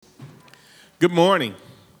Good morning.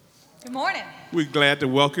 Good morning. We're glad to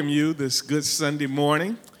welcome you this good Sunday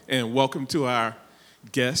morning, and welcome to our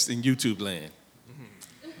guests in YouTube land.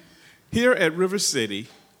 Here at River City,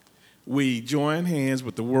 we join hands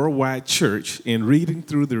with the Worldwide Church in reading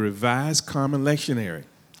through the Revised Common Lectionary.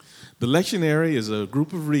 The lectionary is a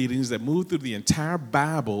group of readings that move through the entire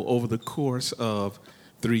Bible over the course of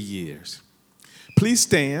 3 years. Please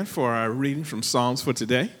stand for our reading from Psalms for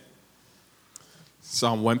today.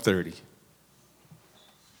 Psalm 130.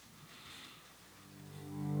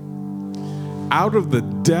 Out of the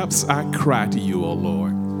depths I cry to you, O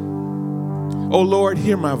Lord. O Lord,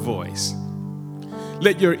 hear my voice.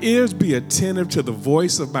 Let your ears be attentive to the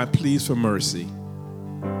voice of my pleas for mercy.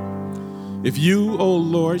 If you, O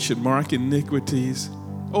Lord, should mark iniquities,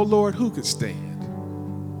 O Lord, who could stand?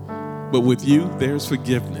 But with you there's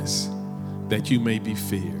forgiveness, that you may be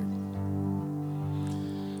feared.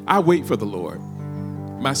 I wait for the Lord.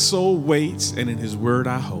 My soul waits, and in his word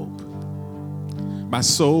I hope. My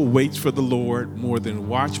soul waits for the Lord more than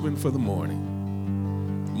watchmen for the morning.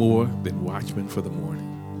 More than watchmen for the morning.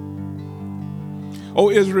 O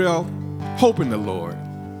Israel, hope in the Lord.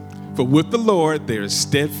 For with the Lord there is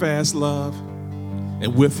steadfast love,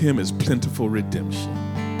 and with him is plentiful redemption.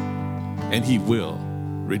 And he will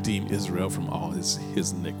redeem Israel from all his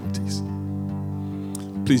iniquities.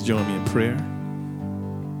 Please join me in prayer.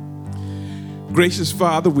 Gracious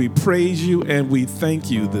Father, we praise you and we thank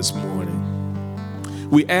you this morning.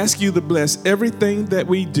 We ask you to bless everything that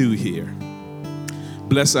we do here.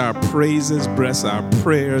 Bless our praises, bless our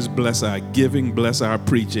prayers, bless our giving, bless our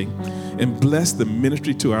preaching, and bless the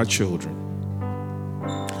ministry to our children.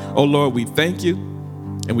 Oh Lord, we thank you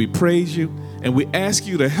and we praise you, and we ask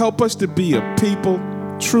you to help us to be a people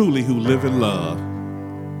truly who live in love.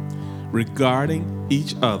 Regarding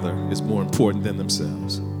each other is more important than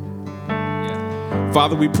themselves.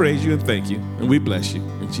 Father, we praise you and thank you, and we bless you.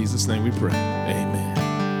 In Jesus' name we pray. Amen.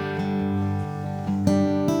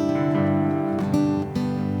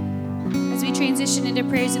 Transition into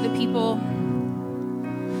prayers of the people.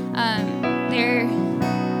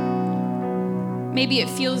 Maybe it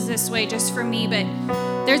feels this way just for me, but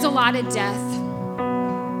there's a lot of death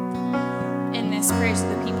in this prayers of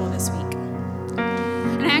the people this week.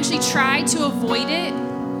 And I actually tried to avoid it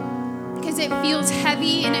because it feels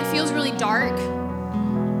heavy and it feels really dark.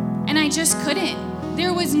 And I just couldn't.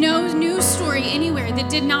 There was no news story anywhere that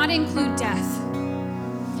did not include death.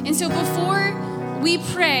 And so before we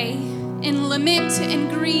pray and lament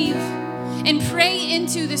and grieve and pray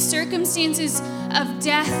into the circumstances of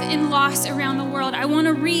death and loss around the world, I want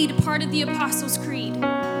to read part of the Apostles' Creed,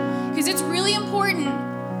 because it's really important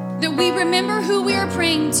that we remember who we are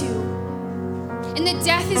praying to and that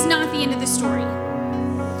death is not the end of the story.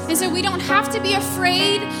 And so we don't have to be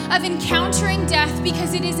afraid of encountering death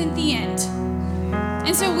because it isn't the end.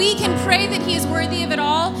 And so we can pray that he is worthy of it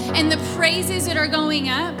all and the praises that are going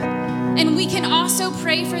up. And we can also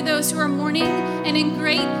pray for those who are mourning and in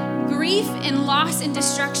great grief and loss and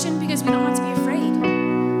destruction, because we don't have to be afraid.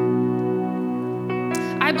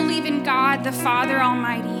 I believe in God, the Father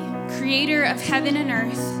Almighty, creator of heaven and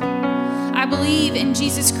earth. I believe in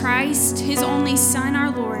Jesus Christ, his only Son,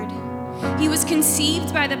 our Lord. He was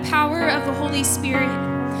conceived by the power of the Holy Spirit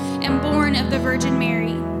and born of the Virgin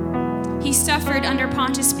Mary. He suffered under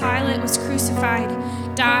Pontius Pilate, was crucified,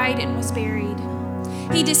 died, and was buried.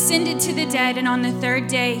 He descended to the dead, and on the third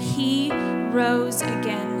day, he rose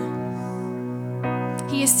again.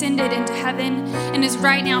 He ascended into heaven and is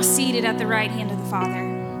right now seated at the right hand of the Father.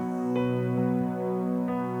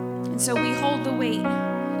 And so we hold the weight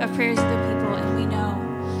of prayers of the people, and we know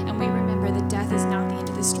and we remember that death is not the end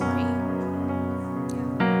of the story.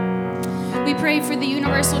 We pray for the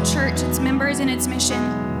Universal Church, its members, and its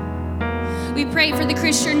mission. We pray for the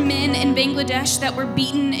Christian men in Bangladesh that were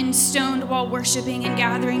beaten and stoned while worshiping and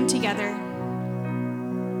gathering together.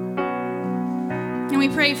 And we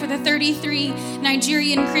pray for the 33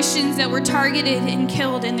 Nigerian Christians that were targeted and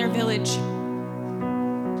killed in their village.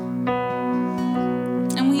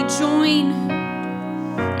 And we join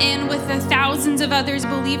in with the thousands of others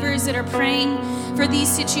believers that are praying for these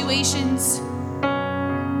situations.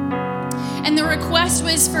 And the request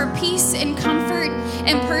was for peace and comfort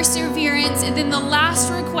and perseverance. And then the last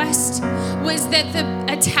request was that the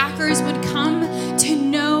attackers would come to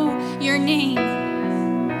know your name.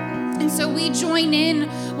 And so we join in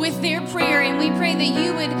with their prayer, and we pray that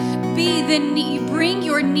you would bring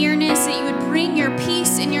your nearness, that you would bring your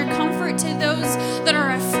peace and your comfort to those that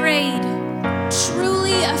are afraid,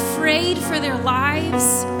 truly afraid for their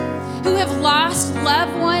lives, who have lost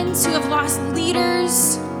loved ones, who have lost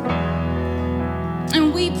leaders.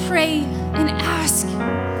 And we pray and ask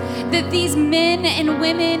that these men and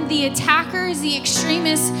women, the attackers, the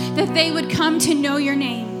extremists, that they would come to know your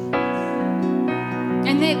name.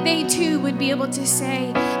 And that they too would be able to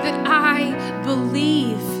say that I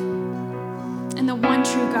believe in the one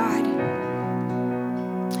true God.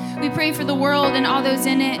 We pray for the world and all those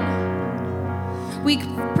in it. We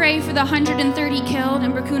pray for the 130 killed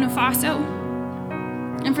in Burkina Faso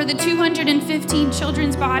and for the 215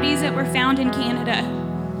 children's bodies that were found in Canada.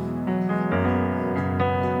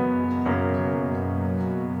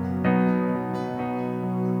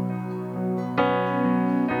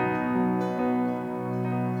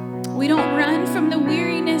 We don't run from the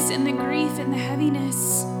weariness and the grief and the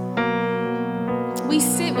heaviness. We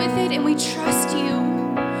sit with it and we trust you.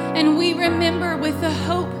 And we remember with the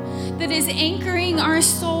hope that is anchoring our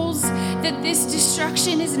souls that this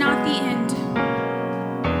destruction is not the end.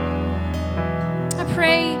 I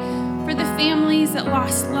pray for the families that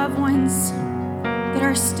lost loved ones, that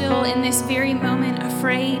are still in this very moment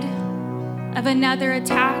afraid of another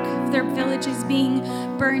attack, of their villages being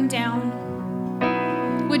burned down.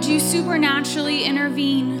 Would you supernaturally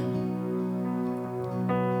intervene?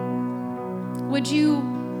 Would you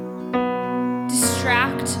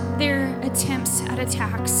distract their attempts at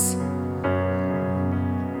attacks?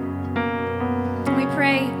 We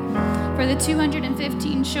pray for the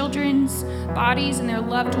 215 children's bodies and their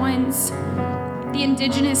loved ones, the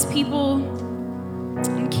indigenous people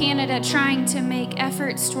in Canada trying to make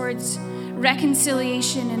efforts towards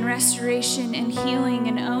reconciliation and restoration and healing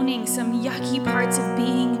and owning some yucky parts of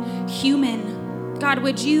being human. God,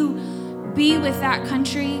 would you be with that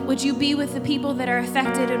country? Would you be with the people that are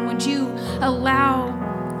affected? And would you allow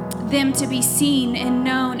them to be seen and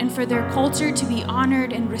known and for their culture to be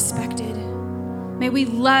honored and respected? May we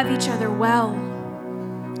love each other well.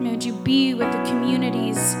 May would you be with the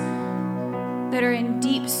communities that are in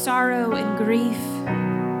deep sorrow and grief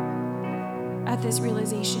at this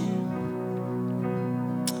realization.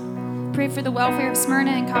 Pray for the welfare of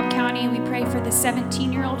Smyrna and Cobb County. We pray for the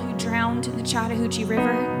 17-year-old who drowned in the Chattahoochee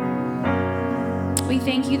River. We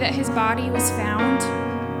thank you that his body was found.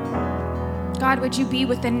 God, would you be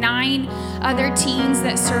with the 9 other teens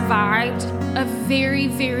that survived a very,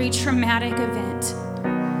 very traumatic event?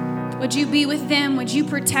 Would you be with them? Would you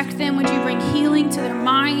protect them? Would you bring healing to their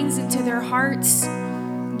minds and to their hearts?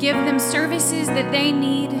 Give them services that they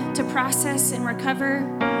need to process and recover.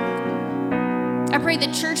 I pray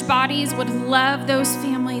that church bodies would love those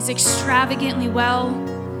families extravagantly well.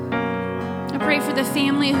 I pray for the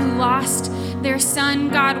family who lost their son.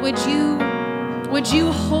 God, would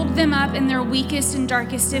you hold them up in their weakest and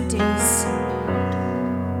darkest of days?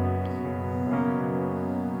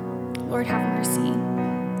 Lord, have mercy.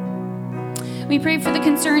 We pray for the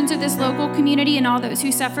concerns of this local community and all those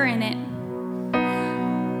who suffer in it.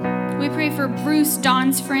 We pray for Bruce,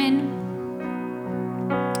 Don's friend,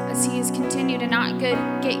 as he has continued to not get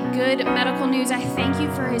good medical news. I thank you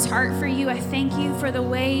for his heart for you. I thank you for the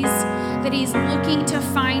ways that he's looking to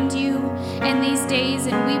find you in these days.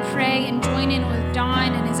 And we pray and join in with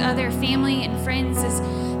Don and his other family and friends as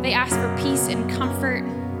they ask for peace and comfort.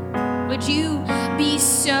 Would you be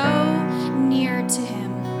so near to him?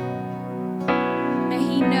 May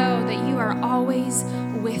he know that you are always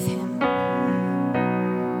with him.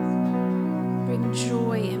 Bring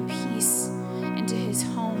joy and peace into his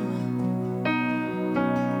home.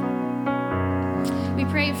 We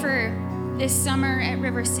pray for this summer at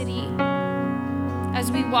River City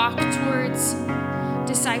as we walk towards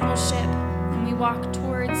discipleship and we walk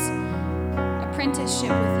towards apprenticeship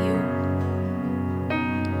with you.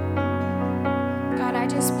 God, I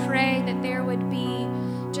just pray that there would be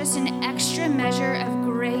just an extra measure of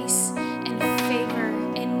grace and favor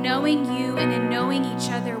in knowing you and in knowing each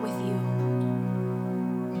other with you.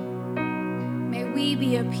 May we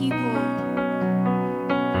be a people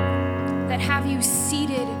that have you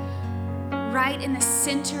seated right in the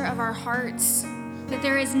center of our hearts, that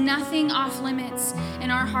there is nothing off limits in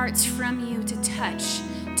our hearts from you to touch,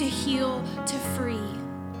 to heal, to free.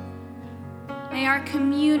 May our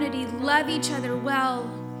community love each other well,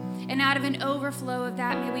 and out of an overflow of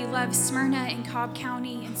that, may we love Smyrna and Cobb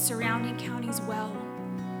County and surrounding counties well.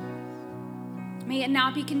 May it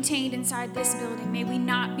not be contained inside this building. May we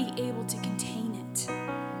not be able to contain it.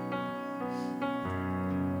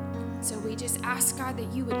 So we just ask, God,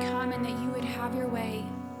 that you would come and that you would have your way.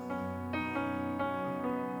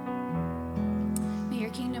 May your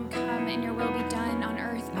kingdom come and your will be done on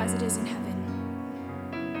earth as it is in heaven.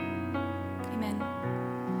 Amen.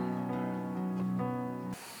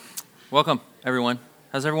 Welcome, everyone.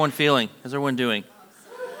 How's everyone feeling? How's everyone doing?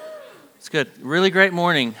 It's good. Really great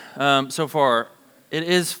morning so far. It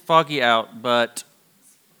is foggy out, but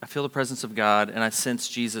I feel the presence of God, and I sense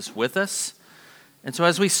Jesus with us. And so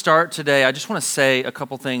as we start today, I just want to say a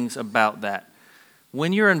couple things about that.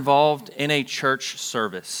 When you're involved in a church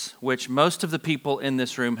service, which most of the people in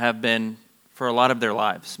this room have been for a lot of their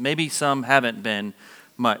lives, maybe some haven't been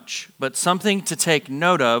much, but something to take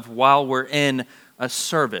note of while we're in a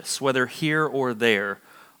service, whether here or there,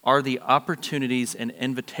 are the opportunities and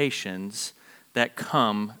invitations that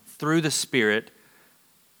come through the Spirit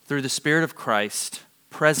of Christ,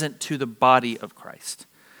 present to the body of Christ.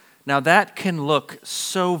 Now that can look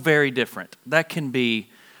so very different. That can be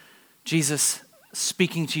Jesus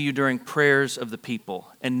speaking to you during prayers of the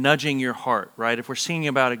people and nudging your heart, right? If we're singing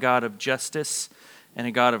about a God of justice and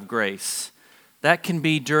a God of grace, that can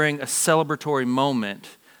be during a celebratory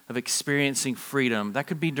moment of experiencing freedom. That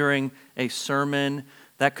could be during a sermon.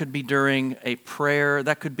 That could be during a prayer.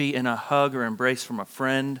 That could be in a hug or embrace from a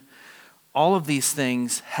friend. All of these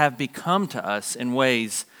things have become to us in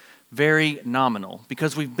ways very nominal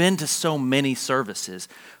because we've been to so many services.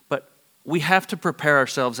 But we have to prepare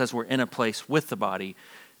ourselves as we're in a place with the body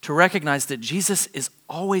to recognize that Jesus is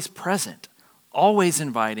always present, always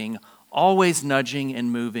inviting, always nudging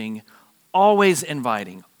and moving, always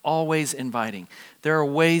inviting, always inviting. There are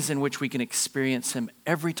ways in which we can experience him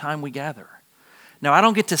every time we gather. Now, I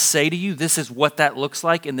don't get to say to you, this is what that looks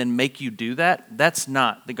like, and then make you do that. That's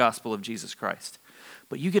not the gospel of Jesus Christ.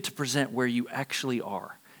 But you get to present where you actually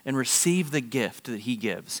are and receive the gift that he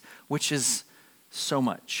gives, which is so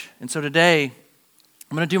much. And so today,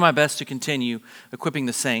 I'm going to do my best to continue equipping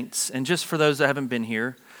the saints. And just for those that haven't been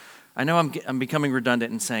here, I know I'm becoming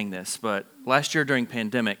redundant in saying this, but last year during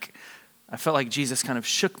pandemic, I felt like Jesus kind of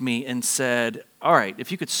shook me and said, all right,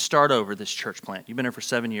 if you could start over this church plant, you've been here for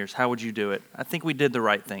 7 years, how would you do it? I think we did the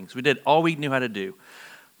right things. We did all we knew how to do.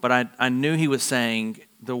 But I knew he was saying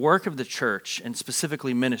the work of the church, and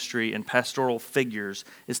specifically ministry and pastoral figures,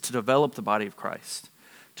 is to develop the body of Christ,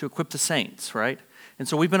 to equip the saints, right? And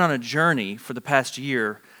so we've been on a journey for the past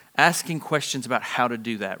year asking questions about how to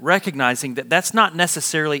do that, recognizing that that's not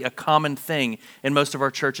necessarily a common thing in most of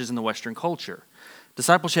our churches in the Western culture.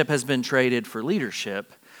 Discipleship has been traded for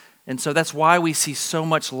leadership, and so that's why we see so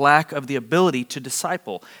much lack of the ability to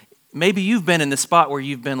disciple. Maybe you've been in the spot where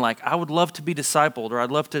you've been like, I would love to be discipled, or I'd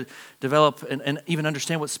love to develop and even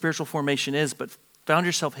understand what spiritual formation is, but found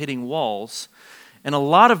yourself hitting walls. And a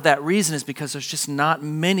lot of that reason is because there's just not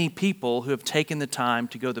many people who have taken the time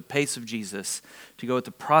to go the pace of Jesus, to go at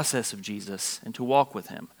the process of Jesus, and to walk with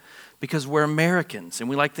him. Because we're Americans, and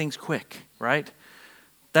we like things quick, right?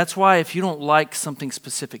 That's why if you don't like something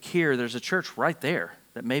specific here, there's a church right there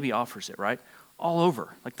that maybe offers it, right? All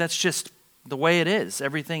over. Like that's just the way it is.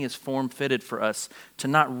 Everything is form-fitted for us to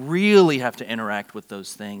not really have to interact with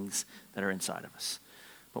those things that are inside of us.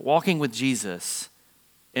 But walking with Jesus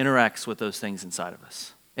interacts with those things inside of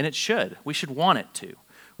us. And it should. We should want it to.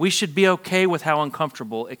 We should be okay with how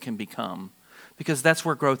uncomfortable it can become because that's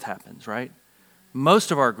where growth happens, right? Most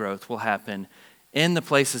of our growth will happen in the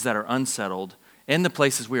places that are unsettled, in the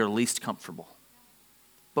places we are least comfortable.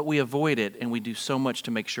 But we avoid it and we do so much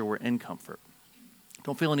to make sure we're in comfort.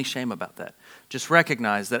 Don't feel any shame about that. Just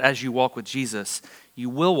recognize that as you walk with Jesus, you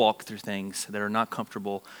will walk through things that are not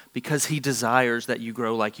comfortable because he desires that you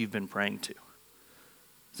grow like you've been praying to.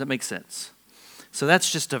 Does that make sense? So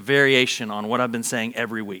that's just a variation on what I've been saying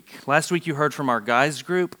every week. Last week you heard from our guys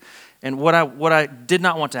group, and what I did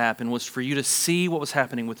not want to happen was for you to see what was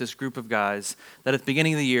happening with this group of guys that at the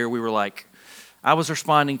beginning of the year we were like, I was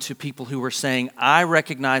responding to people who were saying, I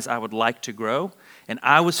recognize I would like to grow, and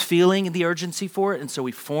I was feeling the urgency for it, and so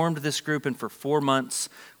we formed this group, and for 4 months,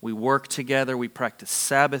 we worked together, we practiced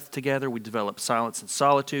Sabbath together, we developed silence and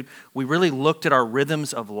solitude. We really looked at our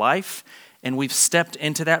rhythms of life, and we've stepped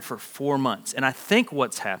into that for 4 months. And I think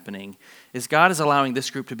what's happening is God is allowing this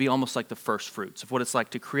group to be almost like the first fruits of what it's like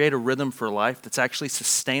to create a rhythm for life that's actually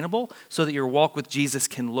sustainable so that your walk with Jesus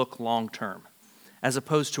can look long-term, as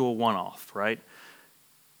opposed to a one-off, right?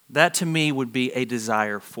 That to me would be a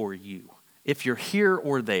desire for you. If you're here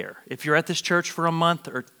or there, if you're at this church for a month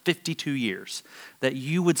or 52 years, that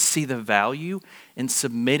you would see the value in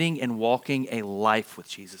submitting and walking a life with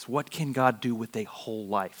Jesus. What can God do with a whole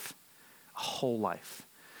life? A whole life.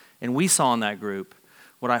 And we saw in that group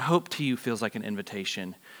what I hope to you feels like an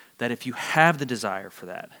invitation, that if you have the desire for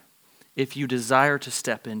that, if you desire to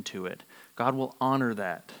step into it, God will honor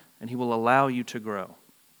that and he will allow you to grow.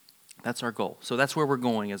 That's our goal. So that's where we're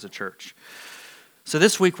going as a church. So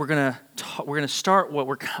this week we're gonna start what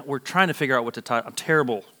we're trying to figure out what to title. I'm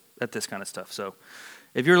terrible at this kind of stuff. So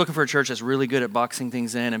if you're looking for a church that's really good at boxing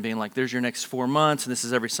things in and being like, there's your next 4 months and this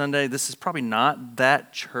is every Sunday, this is probably not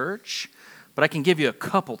that church. but I can give you a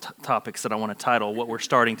couple topics that I want to title what we're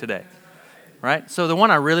starting today. Right? So the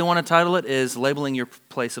one I really want to title it is Labeling Your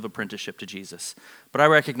Place of Apprenticeship to Jesus. But I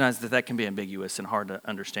recognize that that can be ambiguous and hard to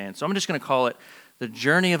understand. So I'm just going to call it The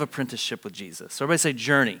Journey of Apprenticeship with Jesus. So everybody say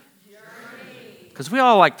journey. Because we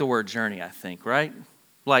all like the word journey, I think, right?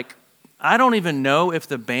 Like, I don't even know if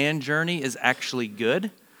the band Journey is actually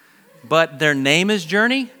good, but their name is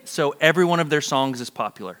Journey, so every one of their songs is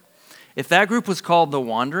popular. If that group was called The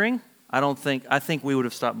Wandering, I think we would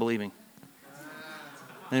have stopped believing.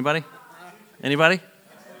 Anybody? Anybody?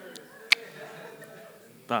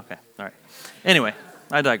 Okay, all right. Anyway,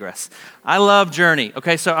 I digress. I love Journey.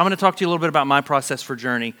 Okay, so I'm going to talk to you a little bit about my process for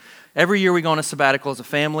Journey. Every year we go on a sabbatical as a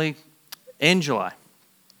family in July.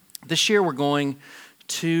 This year we're going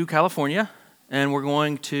to California, and we're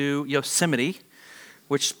going to Yosemite,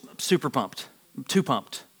 which I'm super pumped. I'm too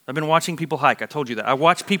pumped. I've been watching people hike. I told you that. I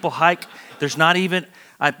watch people hike.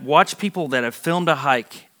 I watch people that have filmed a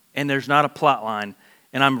hike, and there's not a plot line,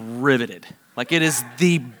 and I'm riveted. Like, it is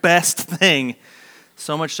the best thing.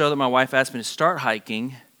 So much so that my wife asked me to start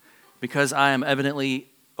hiking because I am evidently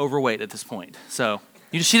overweight at this point. So,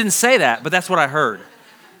 she didn't say that, but that's what I heard.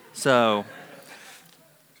 So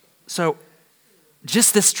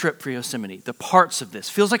just this trip for Yosemite, the parts of this,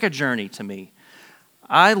 feels like a journey to me.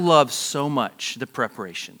 I love so much the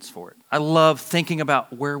preparations for it. I love thinking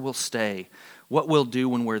about where we'll stay, what we'll do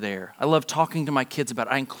when we're there. I love talking to my kids about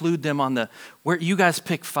it. I include them on where you guys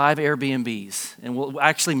pick 5 Airbnbs, and we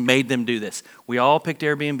actually made them do this. We all picked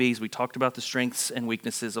Airbnbs. We talked about the strengths and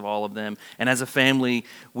weaknesses of all of them, and as a family,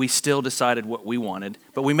 we still decided what we wanted,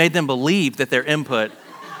 but we made them believe that their input.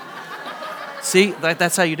 See,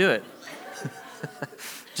 that's how you do it.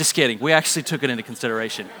 Just kidding. We actually took it into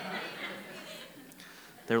consideration.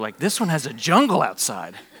 They're like, this one has a jungle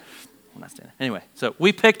outside. Anyway, so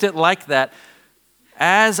we picked it like that.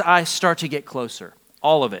 As I start to get closer,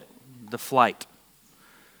 all of it, the flight,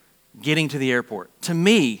 getting to the airport, to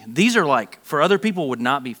me, these are like, for other people, would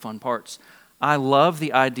not be fun parts. I love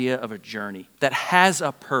the idea of a journey that has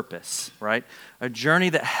a purpose, right? A journey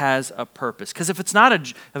that has a purpose. Because if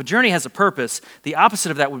if a journey has a purpose, the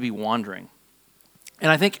opposite of that would be wandering. And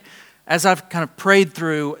I think as I've kind of prayed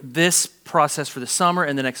through this process for the summer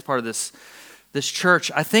and the next part of this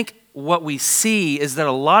church, I think what we see is that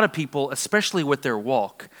a lot of people, especially with their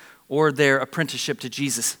walk or their apprenticeship to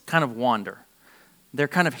Jesus, kind of wander. They're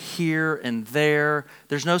kind of here and there.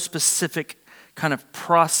 There's no specific kind of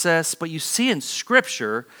process, but you see in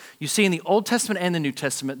Scripture, you see in the Old Testament and the New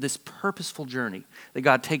Testament, this purposeful journey that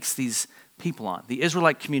God takes these people on. The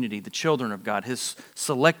Israelite community, the children of God, his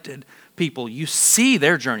selected people, you see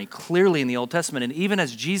their journey clearly in the Old Testament. And even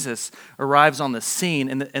as Jesus arrives on the scene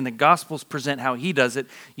and the Gospels present how he does it,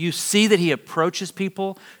 you see that he approaches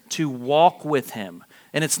people to walk with him.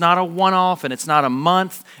 And it's not a one-off, and it's not a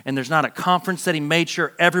month, and there's not a conference that he made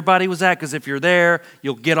sure everybody was at, because if you're there,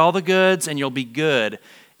 you'll get all the goods and you'll be good.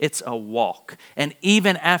 It's a walk. And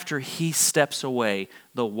even after he steps away,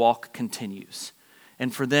 the walk continues.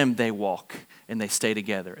 And for them, they walk and they stay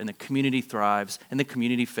together. And the community thrives, and the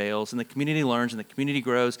community fails, and the community learns, and the community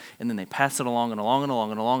grows, and then they pass it along and along and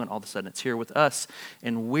along and along, and all of a sudden it's here with us,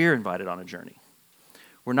 and we're invited on a journey.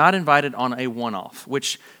 We're not invited on a one-off,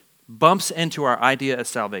 which bumps into our idea of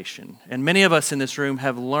salvation. And many of us in this room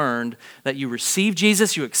have learned that you receive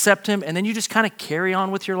Jesus, you accept him, and then you just kind of carry on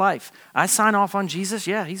with your life. I sign off on Jesus.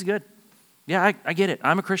 Yeah, he's good. Yeah, I get it.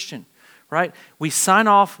 I'm a Christian. Right? We sign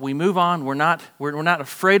off, we move on, we're not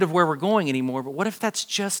afraid of where we're going anymore, but what if that's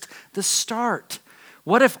just the start?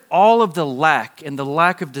 What if all of the lack and the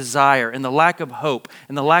lack of desire and the lack of hope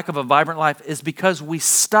and the lack of a vibrant life is because we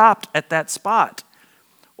stopped at that spot?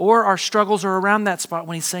 Or our struggles are around that spot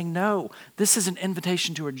when he's saying, no, this is an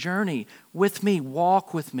invitation to a journey with me,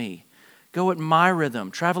 walk with me, go at my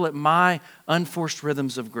rhythm, travel at my unforced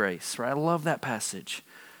rhythms of grace, right? I love that passage.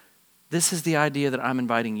 This is the idea that I'm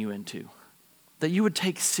inviting you into. That you would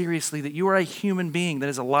take seriously that you are a human being that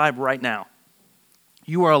is alive right now.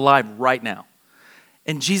 You are alive right now.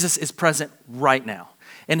 And Jesus is present right now.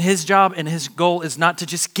 And his job and his goal is not to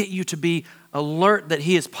just get you to be alert that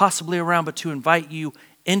he is possibly around, but to invite you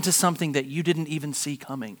into something that you didn't even see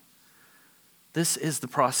coming. This is the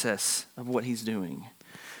process of what he's doing.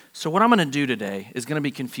 So what I'm going to do today is going to be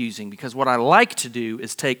confusing, because what I like to do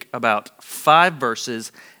is take about 5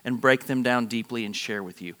 verses and break them down deeply and share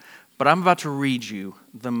with you. But I'm about to read you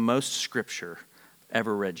the most scripture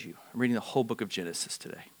ever read you. I'm reading the whole book of Genesis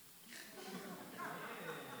today.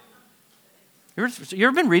 You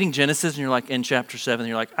ever been reading Genesis and you're like in chapter 7 and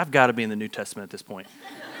you're like, I've got to be in the New Testament at this point.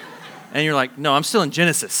 And you're like, no, I'm still in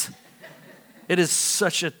Genesis. It is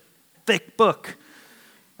such a thick book.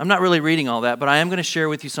 I'm not really reading all that, but I am going to share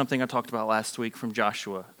with you something I talked about last week from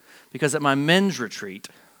Joshua. Because at my men's retreat,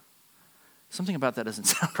 something about that doesn't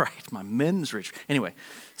sound right. My men's retreat. Anyway,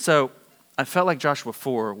 so I felt like Joshua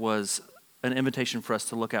 4 was an invitation for us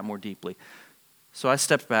to look at more deeply. So I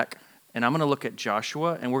stepped back, and I'm going to look at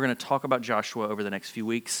Joshua, and we're going to talk about Joshua over the next few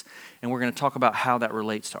weeks, and we're going to talk about how that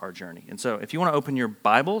relates to our journey. And so if you want to open your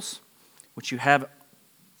Bibles, which you have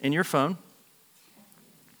in your phone,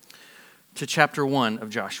 to chapter 1 of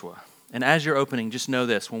Joshua. And as you're opening, just know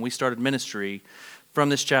this. When we started ministry, from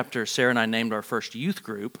this chapter, Sarah and I named our first youth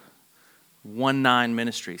group 1-9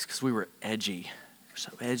 Ministries because we were edgy. We were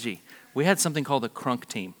so edgy. We had something called the Crunk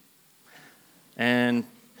Team. And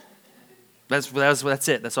that's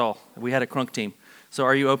it. That's all. We had a Crunk Team. So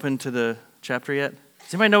are you open to the chapter yet?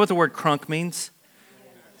 Does anybody know what the word crunk means?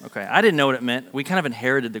 Okay, I didn't know what it meant. We kind of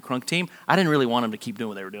inherited the Crunk Team. I didn't really want them to keep doing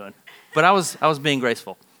what they were doing. But I was being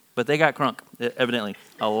graceful. But they got crunk, evidently,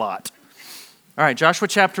 a lot. All right, Joshua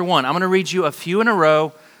chapter 1. I'm going to read you a few in a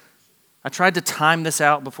row. I tried to time this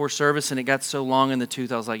out before service, and it got so long in the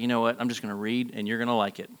tooth, I was like, you know what? I'm just going to read, and you're going to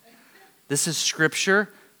like it. This is Scripture.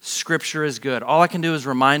 Scripture is good. All I can do is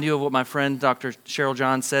remind you of what my friend Dr. Cheryl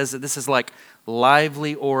John says, that this is like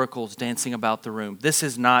lively oracles dancing about the room. This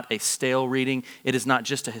is not a stale reading. It is not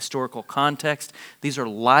just a historical context. These are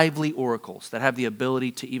lively oracles that have the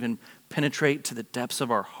ability to even penetrate to the depths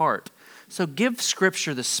of our heart. So give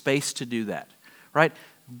Scripture the space to do that, right?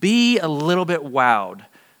 Be a little bit wowed.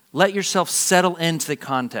 Let yourself settle into the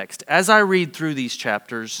context. As I read through these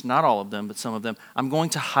chapters, not all of them, but some of them, I'm going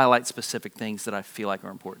to highlight specific things that I feel like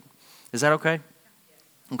are important. Is that okay?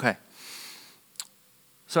 Okay.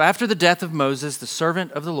 So after the death of Moses, the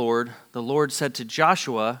servant of the Lord said to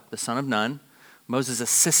Joshua, the son of Nun, Moses'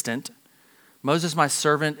 assistant, Moses, my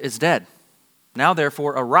servant, is dead. Now,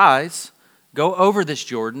 therefore, arise, go over this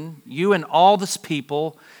Jordan, you and all this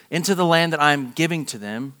people, into the land that I am giving to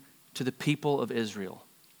them, to the people of Israel.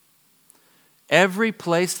 Every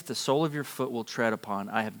place that the sole of your foot will tread upon,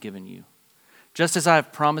 I have given you. Just as I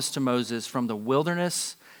have promised to Moses, from the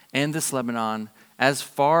wilderness and this Lebanon, as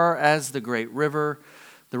far as the great river,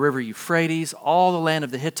 the river Euphrates, all the land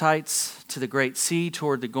of the Hittites, to the great sea,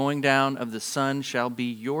 toward the going down of the sun, shall be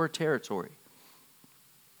your territory.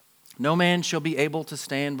 No man shall be able to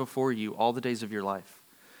stand before you all the days of your life.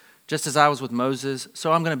 Just as I was with Moses,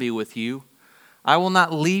 so I'm going to be with you. I will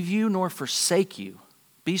not leave you nor forsake you.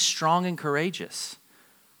 Be strong and courageous,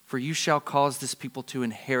 for you shall cause this people to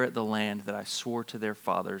inherit the land that I swore to their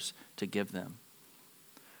fathers to give them.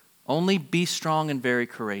 Only be strong and very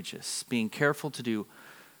courageous, being careful to do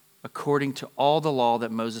according to all the law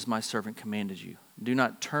that Moses my servant commanded you. Do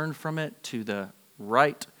not turn from it to the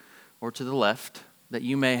right or to the left, that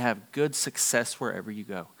you may have good success wherever you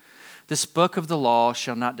go. This book of the law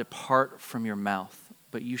shall not depart from your mouth,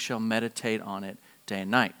 but you shall meditate on it day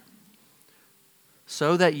and night,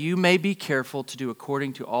 so that you may be careful to do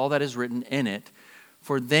according to all that is written in it,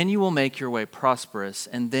 for then you will make your way prosperous,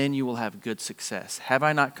 and then you will have good success. Have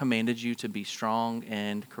I not commanded you to be strong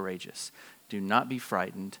and courageous? Do not be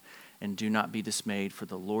frightened, and do not be dismayed, for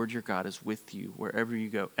the Lord your God is with you wherever you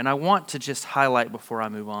go. And I want to just highlight before I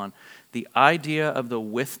move on the idea of the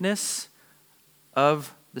witness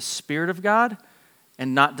of the Spirit of God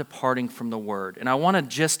and not departing from the Word. And I want to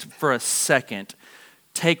just for a second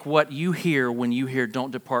take what you hear when you hear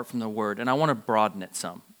don't depart from the Word, and I want to broaden it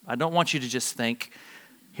some. I don't want you to just think,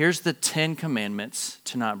 here's the 10 commandments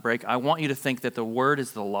to not break. I want you to think that the Word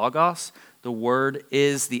is the Logos. The Word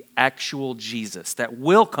is the actual Jesus that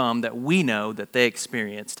will come, that we know, that they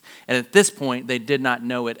experienced. And at this point, they did not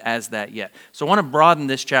know it as that yet. So I want to broaden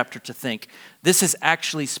this chapter to think, this is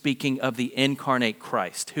actually speaking of the incarnate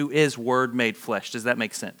Christ, who is Word made flesh. Does that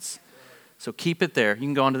make sense? So keep it there. You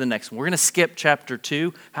can go on to the next one. We're going to skip chapter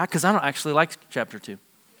 2. Because I don't actually like chapter 2.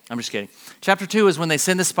 I'm just kidding. Chapter 2 is when they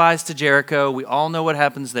send the spies to Jericho. We all know what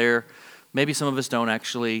happens there. Maybe some of us don't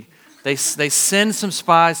actually. They send some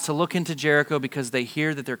spies to look into Jericho because they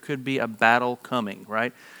hear that there could be a battle coming,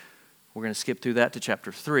 right? We're going to skip through that to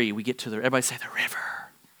chapter 3. We get to everybody say the river.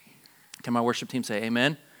 Can my worship team say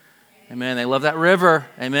amen? Amen. They love that river.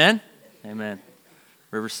 Amen? Amen.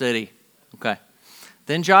 River City. Okay.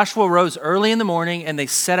 Then Joshua rose early in the morning and they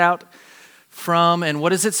set out from, and what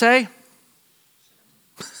does it say?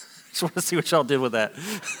 Just want to see what y'all did with that.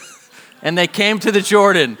 And they came to the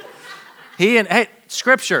Jordan.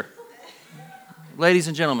 Scripture. Ladies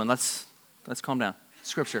and gentlemen, let's calm down.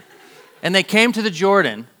 Scripture. And they came to the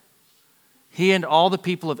Jordan, he and all the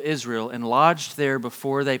people of Israel, and lodged there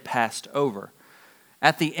before they passed over.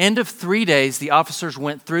 At the end of 3 days, the officers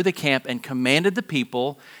went through the camp and commanded the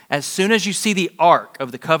people, as soon as you see the ark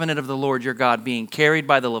of the covenant of the Lord your God being carried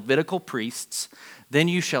by the Levitical priests, then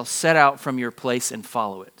you shall set out from your place and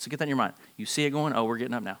follow it. So get that in your mind. You see it going, oh, we're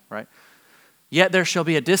getting up now, right? Yet there shall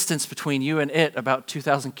be a distance between you and it, about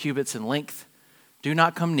 2,000 cubits in length. Do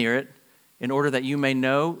not come near it, in order that you may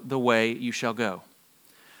know the way you shall go.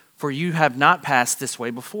 For you have not passed this way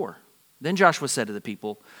before. Then Joshua said to the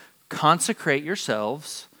people, consecrate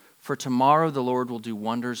yourselves, for tomorrow the Lord will do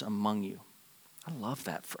wonders among you. I love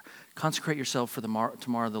that. Consecrate yourself for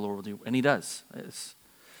tomorrow the Lord will do, and he does.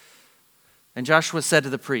 And Joshua said to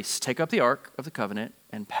the priests, take up the ark of the covenant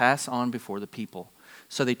and pass on before the people.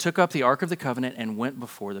 So they took up the ark of the covenant and went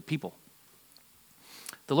before the people.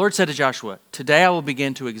 The Lord said to Joshua, today I will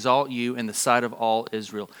begin to exalt you in the sight of all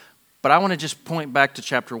Israel. But I want to just point back to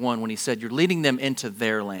chapter 1 when he said, you're leading them into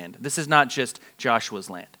their land. This is not just Joshua's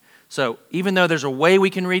land. So even though there's a way we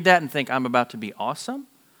can read that and think I'm about to be awesome,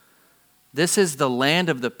 this is the land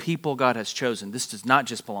of the people God has chosen. This does not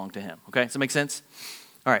just belong to him. Okay, does that make sense?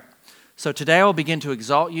 All right. So today I will begin to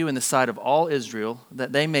exalt you in the sight of all Israel,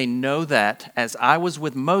 that they may know that as I was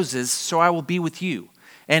with Moses, so I will be with you.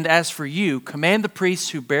 And as for you, command the priests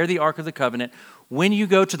who bear the ark of the covenant, when you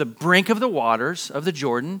go to the brink of the waters of the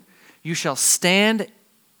Jordan, you shall stand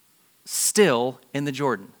still in the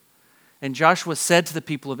Jordan. And Joshua said to the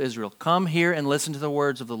people of Israel, come here and listen to the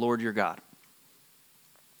words of the Lord your God.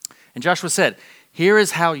 And Joshua said, here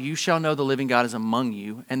is how you shall know the living God is among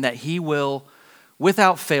you, and that he will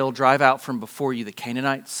without fail drive out from before you the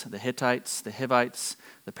Canaanites, the Hittites, the Hivites,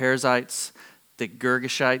 the Perizzites, the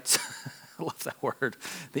Girgashites, I love that word,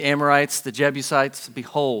 the Amorites, the Jebusites.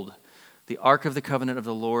 Behold, the ark of the covenant of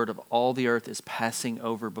the Lord of all the earth is passing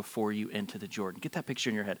over before you into the Jordan. Get that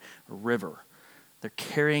picture in your head, a river. They're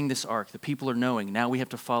carrying this ark. The people are knowing. Now we have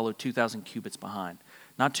to follow 2,000 cubits behind.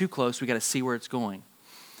 Not too close. We got to see where it's going.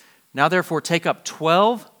 Now therefore take up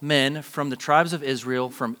 12 men from the tribes of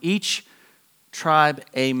Israel, from each tribe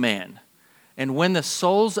a man. And when the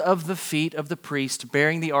soles of the feet of the priest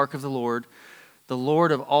bearing the ark of the Lord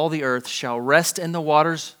of all the earth, shall rest in the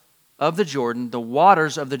waters of the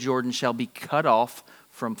waters of the Jordan shall be cut off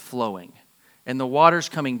from flowing. And the waters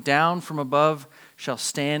coming down from above shall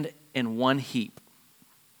stand in one heap.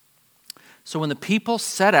 So when the people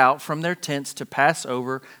set out from their tents to pass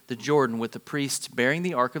over the Jordan with the priests bearing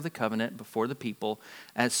the ark of the covenant before the people,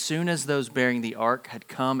 as soon as those bearing the ark had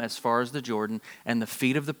come as far as the Jordan, and the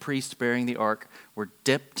feet of the priest bearing the ark were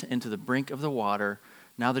dipped into the brink of the water,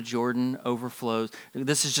 now the Jordan overflows.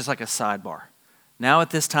 This is just like a sidebar. Now at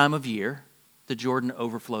this time of year, the Jordan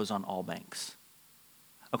overflows on all banks.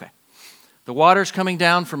 Okay. The waters coming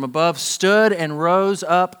down from above stood and rose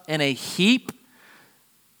up in a heap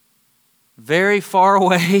very far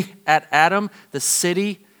away at Adam, the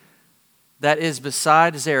city that is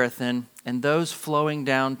beside Zarethan, and those flowing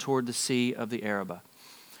down toward the sea of the Arabah,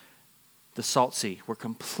 the salt sea, were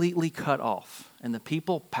completely cut off. And the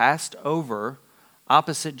people passed over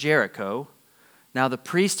opposite Jericho. Now the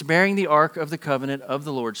priest bearing the ark of the covenant of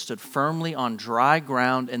the Lord stood firmly on dry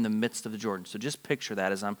ground in the midst of the Jordan. So just picture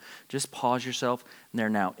that just pause yourself. And they're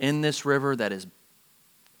now in this river that is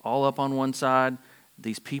all up on one side.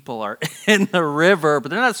 These people are in the river, but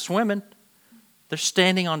they're not swimming. They're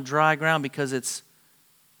standing on dry ground because it's,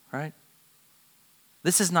 right?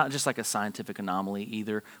 This is not just like a scientific anomaly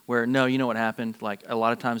either, where, no, you know what happened? Like a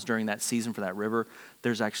lot of times during that season for that river,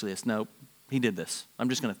 there's actually nope, he did this. I'm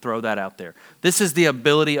just going to throw that out there. This is the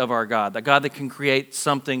ability of our God, the God that can create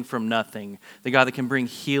something from nothing, the God that can bring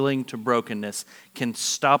healing to brokenness, can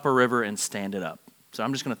stop a river and stand it up. So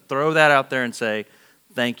I'm just going to throw that out there and say,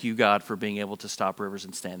 thank you, God, for being able to stop rivers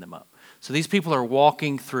and stand them up. So these people are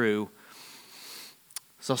walking through.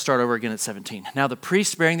 So I'll start over again at 17. Now the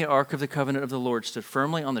priest bearing the ark of the covenant of the Lord stood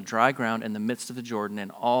firmly on the dry ground in the midst of the Jordan,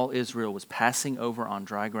 and all Israel was passing over on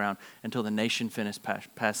dry ground until the nation finished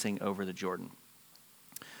passing over the Jordan.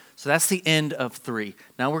 So that's the end of 3.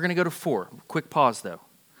 Now we're going to go to 4. Quick pause, though.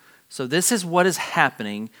 So this is what is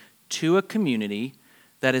happening to a community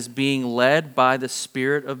that is being led by the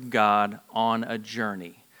Spirit of God on a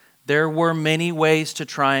journey. There were many ways to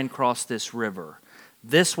try and cross this river.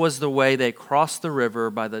 This was the way they crossed the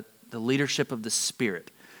river, by the leadership of the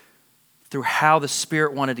Spirit, through how the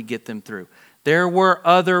Spirit wanted to get them through. There were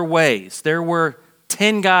other ways. There were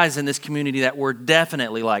 10 guys in this community that were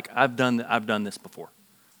definitely like, I've done this before.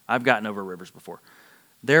 I've gotten over rivers before.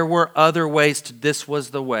 There were other ways. This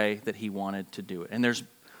was the way that he wanted to do it. And there's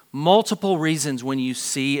multiple reasons when you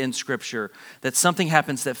see in Scripture that something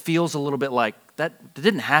happens that feels a little bit like, that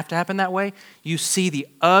didn't have to happen that way. You see the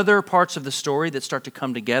other parts of the story that start to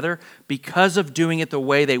come together because of doing it the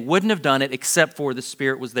way they wouldn't have done it except for the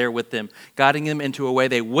Spirit was there with them, guiding them into a way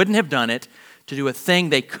they wouldn't have done it to do a thing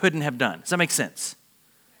they couldn't have done. Does that make sense?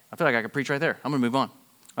 I feel like I could preach right there. I'm going to move on.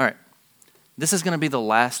 All right. This is going to be the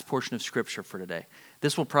last portion of Scripture for today.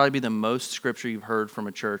 This will probably be the most Scripture you've heard from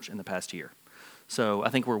a church in the past year. So I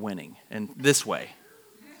think we're winning in this way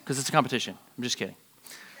because it's a competition. I'm just kidding.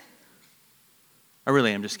 I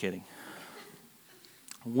really am just kidding.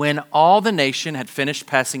 When all the nation had finished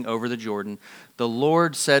passing over the Jordan, the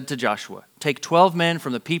Lord said to Joshua, "Take 12 men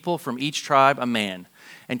from the people, from each tribe a man,"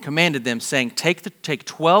 and commanded them, saying, Take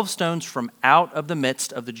 12 stones from out of the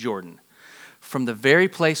midst of the Jordan, from the very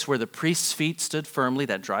place where the priest's feet stood firmly,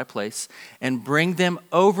 that dry place, and bring them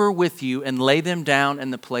over with you and lay them down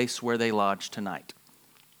in the place where they lodge tonight.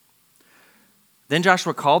 Then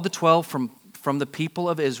Joshua called the 12 from the people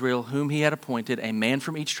of Israel, whom he had appointed, a man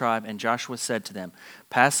from each tribe, and Joshua said to them,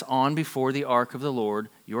 "Pass on before the ark of the Lord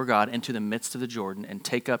your God into the midst of the Jordan, and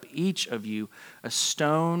take up each of you a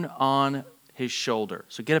stone on his shoulder."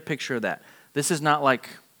 So get a picture of that. This is not like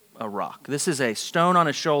a rock. This is a stone on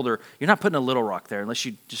a shoulder. You're not putting a little rock there unless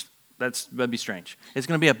you just, that'd be strange. It's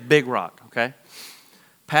going to be a big rock, okay?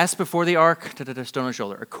 Pass before the ark, stone on the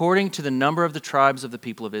shoulder, according to the number of the tribes of the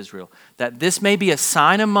people of Israel, that this may be a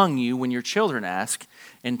sign among you when your children ask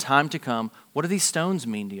in time to come, "What do these stones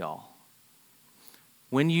mean to y'all?"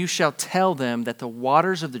 When you shall tell them that the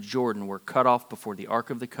waters of the Jordan were cut off before the ark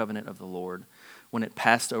of the covenant of the Lord when it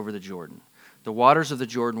passed over the Jordan. The waters of the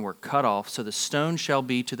Jordan were cut off, so the stone shall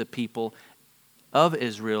be to the people of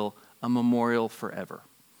Israel a memorial forever.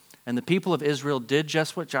 And the people of Israel did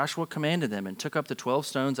just what Joshua commanded them and took up the 12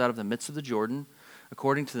 stones out of the midst of the Jordan,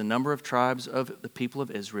 according to the number of tribes of the people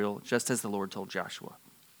of Israel, just as the Lord told Joshua.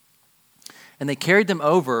 And they carried them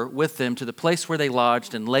over with them to the place where they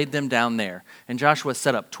lodged and laid them down there. And Joshua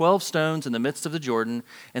set up 12 stones in the midst of the Jordan,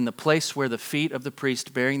 in the place where the feet of the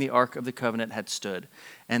priest bearing the ark of the covenant had stood.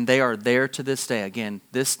 And they are there to this day. Again,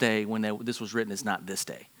 this day when this was written is not this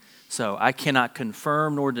day. So I cannot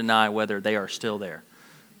confirm nor deny whether they are still there.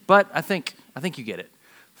 But I think you get it.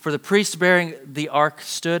 For the priest bearing the ark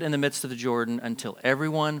stood in the midst of the Jordan until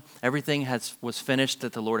everything was finished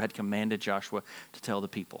that the Lord had commanded Joshua to tell the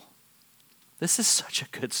people. This is such a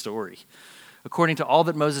good story. According to all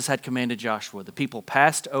that Moses had commanded Joshua, the people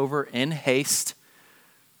passed over in haste,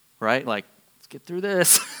 right? Like, let's get through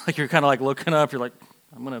this. Like you're kind of like looking up, you're like,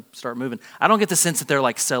 I'm going to start moving. I don't get the sense that they're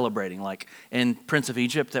like celebrating, like in Prince of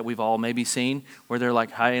Egypt that we've all maybe seen, where they're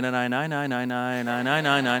like, hi,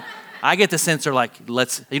 999999999. I get the sense they're like, you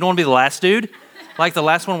don't want to be the last dude? Like the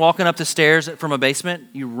last one walking up the stairs from a basement,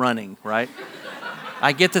 you running, right?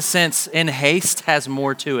 I get the sense in haste has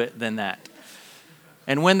more to it than that.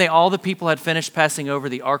 And when all the people had finished passing over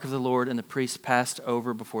the ark of the Lord, and the priests passed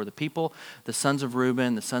over before the people, the sons of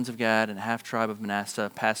Reuben, the sons of Gad, and half tribe of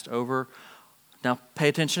Manasseh passed over. Now pay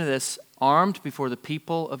attention to this, armed before the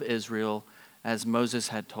people of Israel as Moses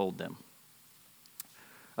had told them.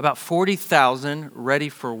 About 40,000 ready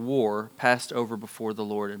for war passed over before the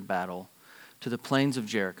Lord in battle to the plains of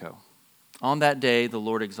Jericho. On that day, the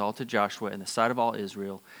Lord exalted Joshua in the sight of all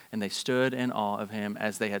Israel, and they stood in awe of him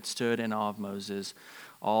as they had stood in awe of Moses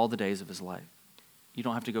all the days of his life. You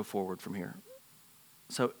don't have to go forward from here.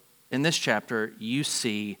 So in this chapter, you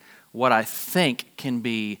see what I think can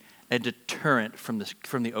be a deterrent from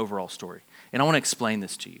the overall story. And I want to explain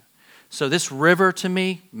this to you. So this river to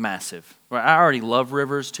me, massive. I already love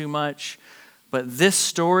rivers too much, but this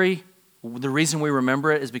story, the reason we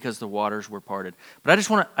remember it is because the waters were parted. But I just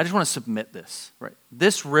want to submit this, right?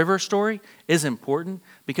 This river story is important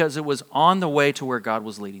because it was on the way to where God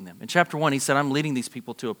was leading them. In chapter 1, he said, I'm leading these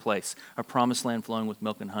people to a place, a promised land flowing with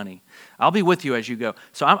milk and honey. I'll be with you as you go.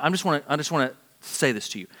 So I just want to say this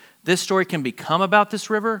to you. This story can become about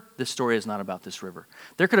this river. This story is not about this river.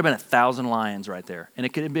 There could have been 1,000 lions right there. And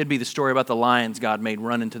it'd be the story about the lions God made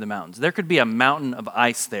run into the mountains. There could be a mountain of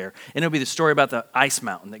ice there. And it would be the story about the ice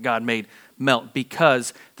mountain that God made melt,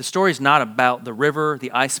 because the story is not about the river,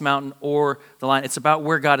 the ice mountain, or the lion. It's about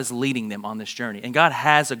where God is leading them on this journey. And God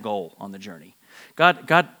has a goal on the journey.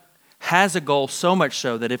 God has a goal, so much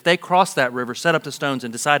so that if they crossed that river, set up the stones,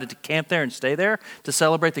 and decided to camp there and stay there to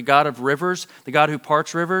celebrate the God of rivers, the God who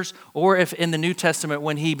parts rivers, or if in the New Testament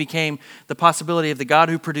when he became the possibility of the God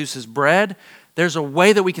who produces bread, there's a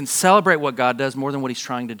way that we can celebrate what God does more than what he's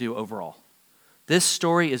trying to do overall. This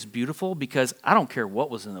story is beautiful because I don't care what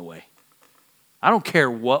was in the way. I don't care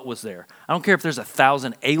what was there. I don't care if there's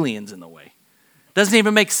 1,000 aliens in the way. It doesn't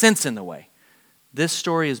even make sense in the way. This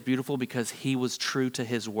story is beautiful because he was true to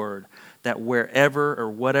his word, that wherever or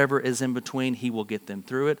whatever is in between, he will get them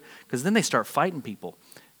through it, because then they start fighting people.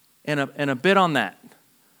 And a bit on that,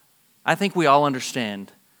 I think we all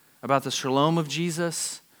understand about the shalom of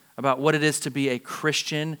Jesus, about what it is to be a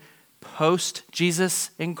Christian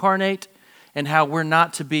post-Jesus incarnate, and how we're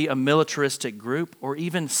not to be a militaristic group or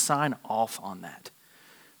even sign off on that,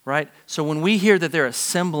 right? So when we hear that they're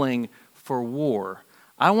assembling for war,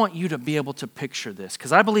 I want you to be able to picture this,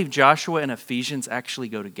 because I believe Joshua and Ephesians actually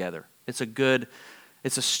go together. It's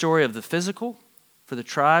a story of the physical for the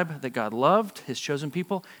tribe that God loved, his chosen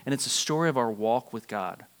people, and it's a story of our walk with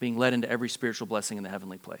God, being led into every spiritual blessing in the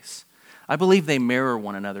heavenly place. I believe they mirror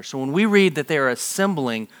one another. So when we read that they are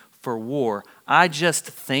assembling for war, I just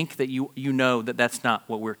think that you know that that's not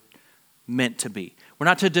what we're meant to be. We're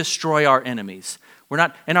not to destroy our enemies.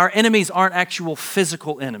 And our enemies aren't actual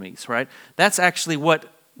physical enemies, right? That's actually what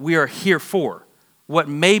we are here for. What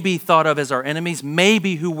may be thought of as our enemies may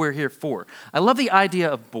be who we're here for. I love the idea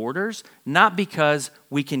of borders, not because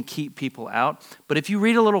we can keep people out, but if you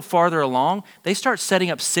read a little farther along, they start setting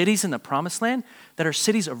up cities in the promised land that are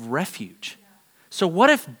cities of refuge. So what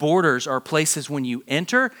if borders are places when you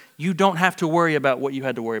enter, you don't have to worry about what you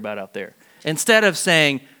had to worry about out there? Instead of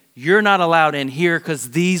saying, you're not allowed in here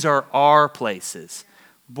because these are our places.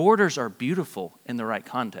 Borders are beautiful in the right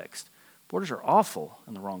context. Borders are awful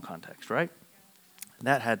in the wrong context, right?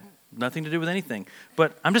 That had nothing to do with anything.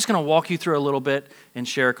 But I'm just going to walk you through a little bit and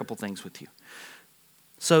share a couple things with you.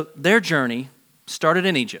 So their journey started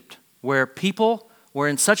in Egypt, where people were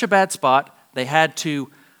in such a bad spot, they had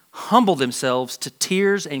to humble themselves to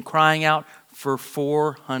tears and crying out for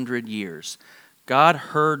 400 years. God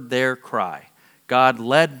heard their cry. God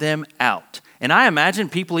led them out. And I imagine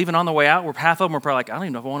people even on the way out, where half of them were probably like, I don't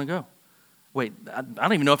even know if I want to go. Wait, I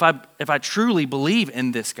don't even know if I truly believe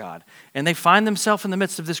in this God. And they find themselves in the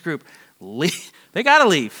midst of this group. They got to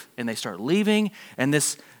leave. And they start leaving. And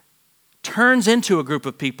this turns into a group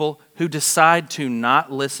of people who decide to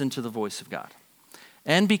not listen to the voice of God.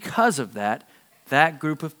 And because of that, that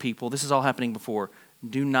group of people, this is all happening before,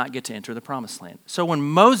 do not get to enter the promised land. So when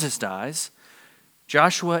Moses dies,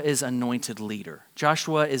 Joshua is anointed leader.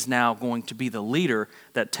 Joshua is now going to be the leader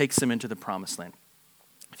that takes them into the promised land.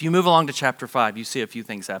 If you move along to chapter 5, you see a few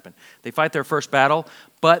things happen. They fight their first battle,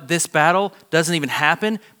 but this battle doesn't even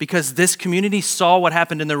happen because this community saw what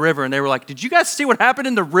happened in the river, and they were like, did you guys see what happened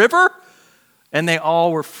in the river? And they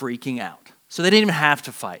all were freaking out. So they didn't even have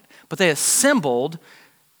to fight. But they assembled.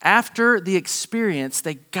 After the experience,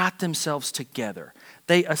 they got themselves together.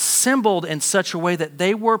 They assembled in such a way that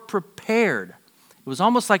they were prepared. It was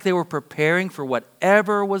almost like they were preparing for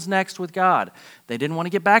whatever was next with God. They didn't want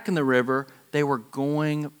to get back in the river. They were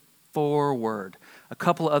going forward. A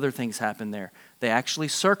couple of other things happened there. They actually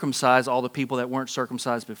circumcised all the people that weren't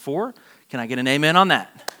circumcised before. Can I get an amen on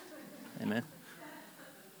that? Amen.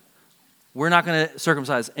 We're not going to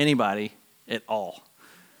circumcise anybody at all.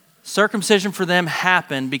 Circumcision for them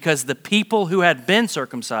happened because the people who had been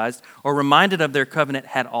circumcised or reminded of their covenant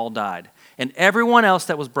had all died. And everyone else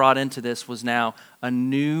that was brought into this was now a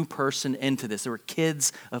new person into this. There were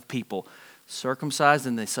kids of people circumcised,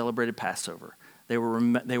 and they celebrated Passover. They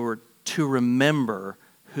were to remember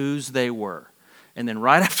whose they were. And then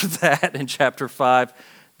right after that, in chapter 5,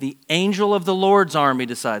 the angel of the Lord's army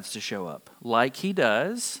decides to show up, like he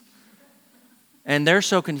does. And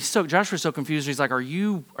Joshua's so confused. He's like, are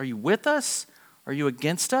you with us? Are you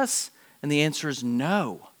against us? And the answer is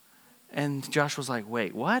no. And Joshua's like,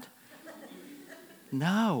 wait, what?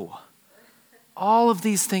 No. All of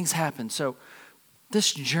these things happen. So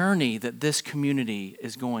this journey that this community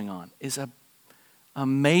is going on is an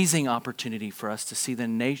amazing opportunity for us to see the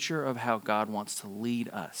nature of how God wants to lead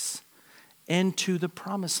us into the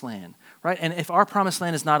promised land, right? And if our promised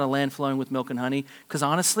land is not a land flowing with milk and honey, because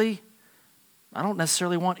honestly, I don't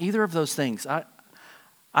necessarily want either of those things.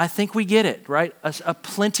 I think we get it, right? A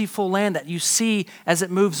plentiful land that you see as it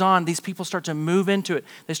moves on. These people start to move into it.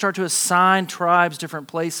 They start to assign tribes different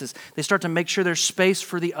places. They start to make sure there's space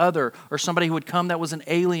for the other or somebody who would come that was an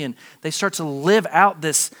alien. They start to live out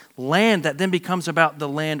this land that then becomes about the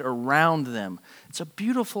land around them. It's a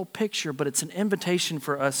beautiful picture, but it's an invitation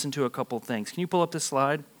for us into a couple things. Can you pull up this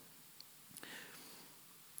slide?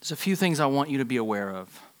 There's a few things I want you to be aware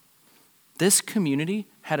of. This community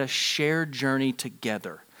had a shared journey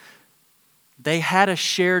together. They had a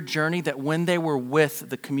shared journey that when they were with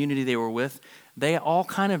the community they were with, they all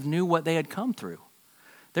kind of knew what they had come through.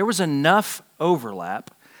 There was enough overlap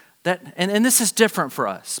And this is different for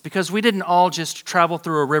us because we didn't all just travel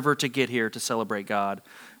through a river to get here to celebrate God.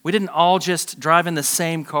 We didn't all just drive in the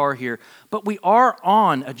same car here, but we are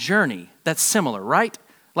on a journey that's similar, right?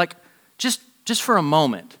 Like, just for a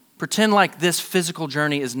moment, pretend like this physical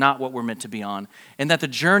journey is not what we're meant to be on, and that the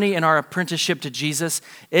journey in our apprenticeship to Jesus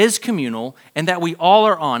is communal, and that we all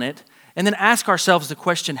are on it, and then ask ourselves the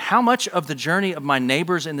question, how much of the journey of my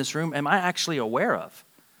neighbors in this room am I actually aware of?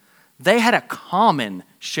 They had a common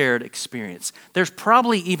shared experience. There's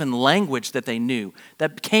probably even language that they knew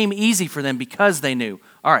that became easy for them because they knew,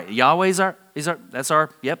 all right, Yahweh's our,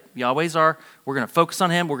 Yahweh's our, we're going to focus on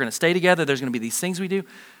him, we're going to stay together, there's going to be these things we do.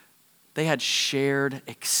 They had shared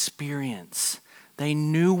experience. They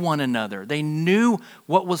knew one another. They knew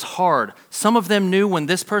what was hard. Some of them knew when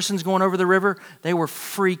this person's going over the river, they were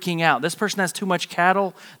freaking out. This person has too much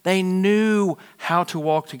cattle. They knew how to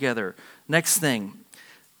walk together. Next thing,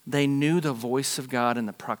 they knew the voice of God, and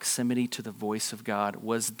the proximity to the voice of God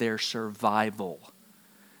was their survival.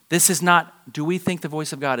 This is not, do we think the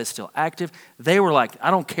voice of God is still active? They were like,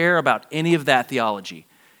 I don't care about any of that theology.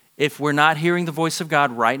 If we're not hearing the voice of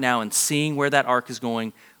God right now and seeing where that ark is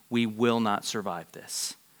going, we will not survive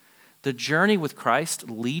this. The journey with Christ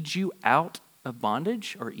leads you out of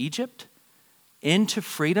bondage or Egypt into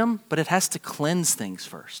freedom, but it has to cleanse things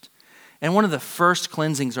first. And one of the first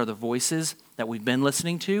cleansings are the voices that we've been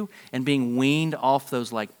listening to and being weaned off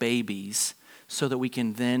those like babies so that we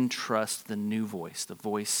can then trust the new voice, the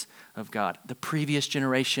voice of God. The previous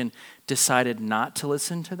generation decided not to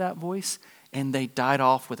listen to that voice, and they died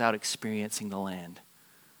off without experiencing the land.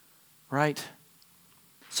 Right?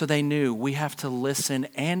 So they knew we have to listen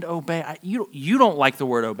and obey. You don't like the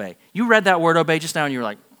word obey. You read that word obey just now and you're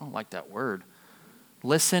like, I don't like that word.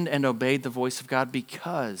 Listened and obeyed the voice of God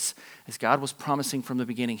because, as God was promising from the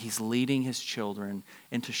beginning, he's leading his children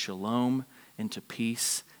into shalom, into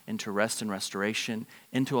peace, into rest and restoration,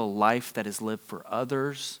 into a life that is lived for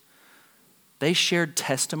others. They shared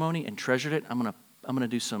testimony and treasured it. I'm going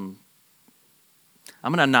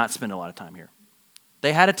to not spend a lot of time here.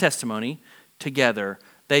 They had a testimony together.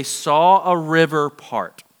 They saw a river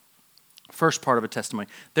part. First part of a testimony.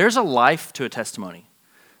 There's a life to a testimony.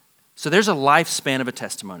 So there's a lifespan of a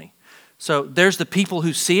testimony. So there's the people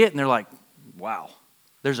who see it and they're like, wow,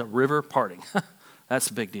 there's a river parting. That's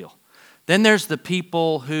a big deal. Then there's the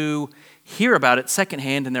people who hear about it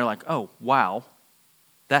secondhand and they're like, oh, wow,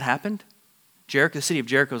 that happened? Jericho, the city of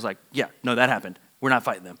Jericho is like, yeah, no, that happened. We're not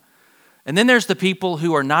fighting them. And then there's the people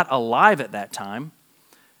who are not alive at that time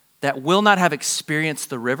that will not have experienced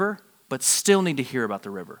the river, but still need to hear about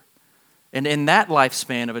the river. And in that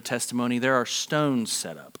lifespan of a testimony, there are stones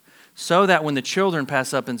set up so that when the children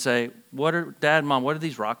pass up and say, Dad, Mom, what are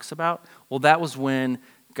these rocks about? Well, that was when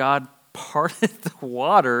God parted the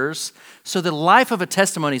waters. So the life of a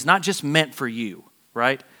testimony is not just meant for you,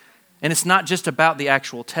 right? And it's not just about the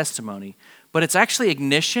actual testimony, but it's actually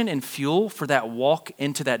ignition and fuel for that walk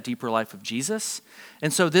into that deeper life of Jesus.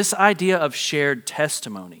 And so this idea of shared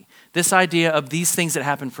testimony, this idea of these things that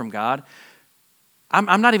happen from God,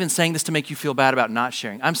 I'm not even saying this to make you feel bad about not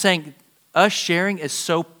sharing. I'm saying us sharing is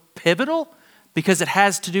so pivotal because it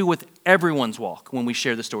has to do with everyone's walk when we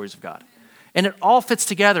share the stories of God. And it all fits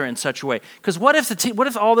together in such a way. Because what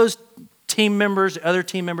if all those team members, other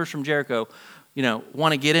team members from Jericho,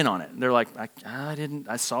 want to get in on it? They're like,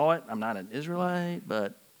 I saw it. I'm not an Israelite,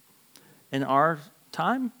 but in our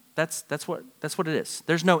time, that's what it is.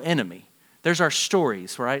 There's no enemy. There's our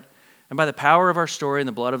stories, right? And by the power of our story and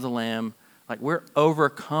the blood of the Lamb, like we're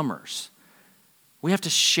overcomers. We have to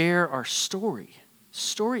share our story.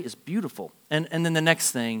 Story is beautiful. And then the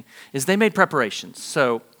next thing is they made preparations.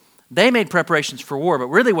 So they made preparations for war, but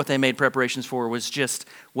really what they made preparations for was just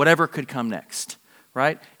whatever could come next,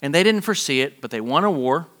 right? And they didn't foresee it, but they won a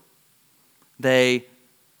war. They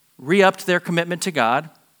re-upped their commitment to God.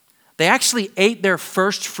 They actually ate their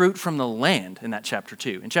first fruit from the land in that chapter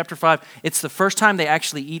 2. In chapter 5, it's the first time they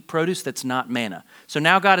actually eat produce that's not manna. So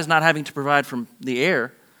now God is not having to provide from the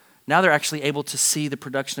air. Now they're actually able to see the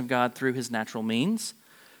production of God through his natural means.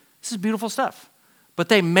 This is beautiful stuff. But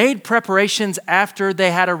they made preparations after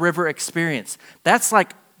they had a river experience.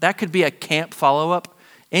 That could be a camp follow-up.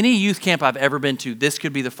 Any youth camp I've ever been to, this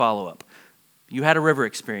could be the follow-up. You had a river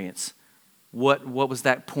experience. What was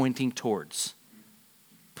that pointing towards?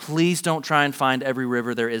 Please don't try and find every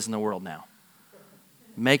river there is in the world now.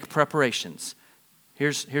 Make preparations.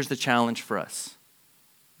 Here's the challenge for us.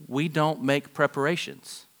 We don't make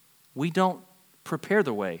preparations. We don't prepare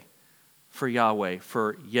the way for Yahweh,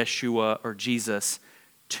 for Yeshua or Jesus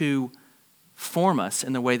to form us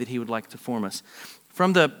in the way that he would like to form us.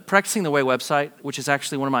 From the Practicing the Way website, which is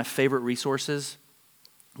actually one of my favorite resources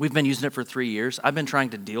We've been using it for 3 years. I've been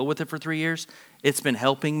trying to deal with it for 3 years. It's been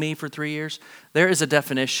helping me for 3 years. There is a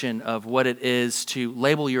definition of what it is to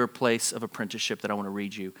label your place of apprenticeship that I want to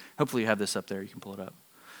read you. Hopefully you have this up there. You can pull it up.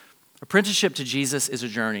 Apprenticeship to Jesus is a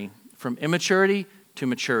journey from immaturity to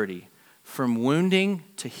maturity, from wounding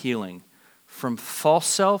to healing, from false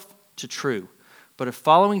self to true. But if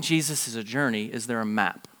following Jesus is a journey, is there a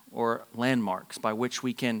map or landmarks by which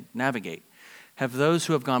we can navigate? Have those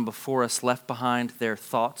who have gone before us left behind their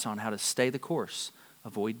thoughts on how to stay the course,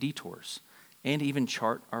 avoid detours, and even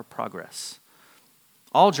chart our progress?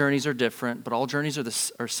 All journeys are different, but all journeys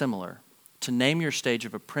are similar. To name your stage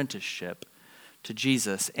of apprenticeship to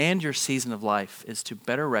Jesus and your season of life is to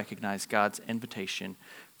better recognize God's invitation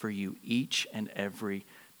for you each and every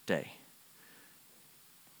day.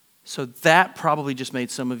 So that probably just made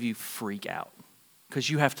some of you freak out because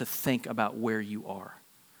you have to think about where you are,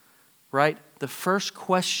 right? The first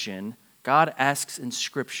question God asks in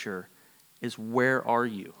Scripture is, where are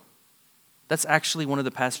you? That's actually one of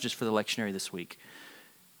the passages for the lectionary this week.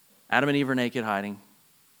 Adam and Eve are naked, hiding.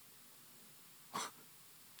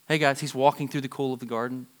 Hey guys, he's walking through the cool of the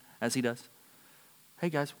garden as he does. Hey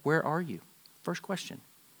guys, where are you? First question.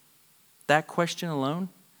 That question alone,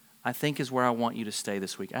 I think, is where I want you to stay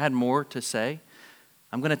this week. I had more to say.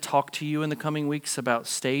 I'm going to talk to you in the coming weeks about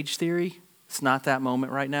stage theory. It's not that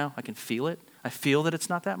moment right now. I can feel it. I feel that it's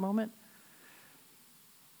not that moment.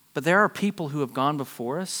 But there are people who have gone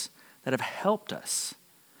before us that have helped us.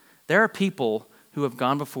 There are people who have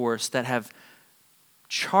gone before us that have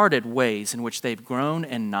charted ways in which they've grown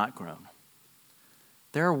and not grown.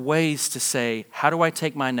 There are ways to say, how do I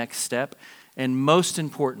take my next step? And most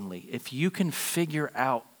importantly, if you can figure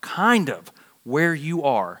out kind of where you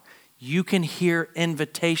are, you can hear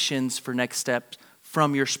invitations for next steps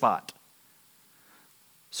from your spot.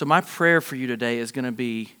 So my prayer for you today is going to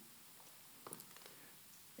be,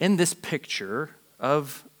 in this picture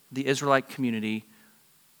of the Israelite community,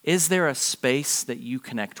 is there a space that you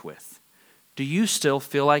connect with? Do you still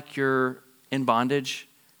feel like you're in bondage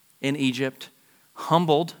in Egypt,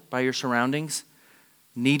 humbled by your surroundings,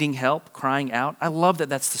 needing help, crying out? I love that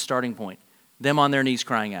that's the starting point, them on their knees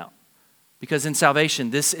crying out. Because in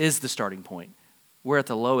salvation, this is the starting point. We're at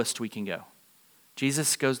the lowest we can go.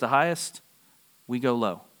 Jesus goes the highest, we go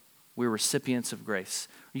low. We're recipients of grace.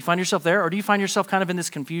 You find yourself there, or do you find yourself kind of in this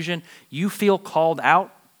confusion? You feel called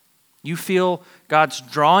out. You feel God's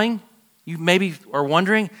drawing. You maybe are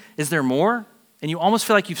wondering, is there more? And you almost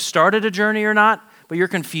feel like you've started a journey or not, but you're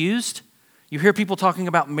confused. You hear people talking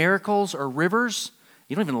about miracles or rivers.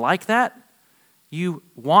 You don't even like that. You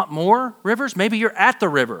want more rivers? Maybe you're at the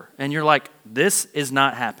river and you're like, this is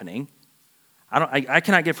not happening. I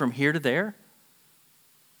cannot get from here to there.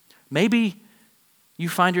 Maybe you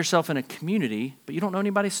find yourself in a community, but you don't know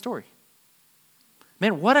anybody's story.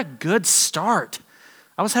 Man, what a good start.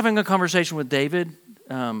 I was having a conversation with David.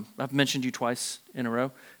 I've mentioned you twice in a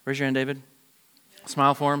row. Raise your hand, David.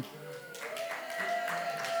 Smile for him.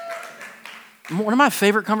 One of my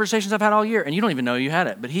favorite conversations I've had all year, and you don't even know you had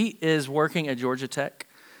it, but he is working at Georgia Tech,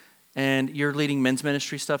 and you're leading men's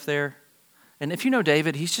ministry stuff there. And if you know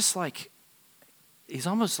David, he's just like, he's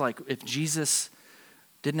almost like if Jesus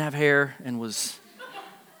didn't have hair and was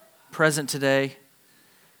present today.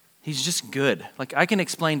 He's just good. Like, I can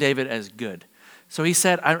explain David as good. So he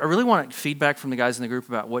said, I really want feedback from the guys in the group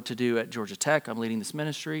about what to do at Georgia Tech. I'm leading this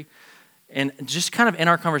ministry. And just kind of in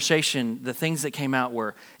our conversation, the things that came out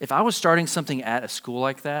were, if I was starting something at a school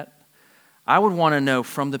like that, I would want to know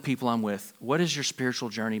from the people I'm with, what has your spiritual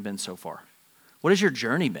journey been so far? What has your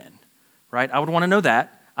journey been, right? I would want to know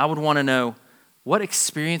that. I would want to know, what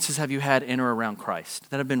experiences have you had in or around Christ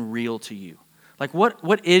that have been real to you? Like,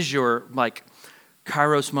 what is your, like,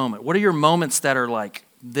 Kairos moment? What are your moments that are like,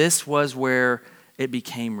 this was where it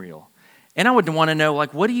became real? And I would want to know,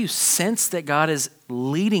 like, what do you sense that God is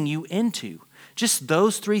leading you into? Just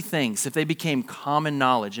those three things, if they became common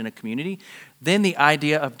knowledge in a community, then the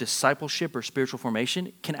idea of discipleship or spiritual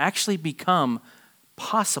formation can actually become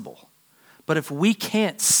possible. But if we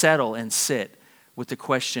can't settle and sit with the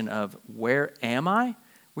question of, where am I?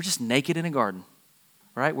 We're just naked in a garden,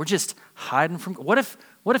 right? We're just hiding from, what if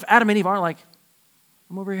Adam and Eve aren't like,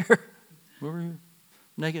 I'm over here, I'm over here,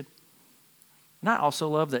 naked. And I also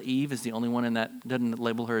love that Eve is the only one in that, doesn't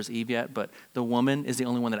label her as Eve yet, but the woman is the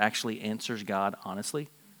only one that actually answers God honestly.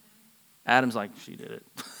 Adam's like, she did it.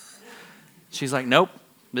 She's like, nope,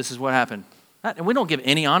 this is what happened. And we don't give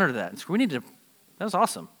any honor to that. We need to, that was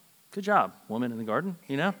awesome. Good job, woman in the garden,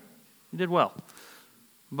 you know? You did well.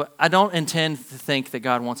 But I don't intend to think that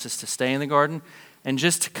God wants us to stay in the garden. And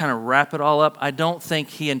just to kind of wrap it all up, I don't think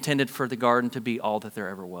he intended for the garden to be all that there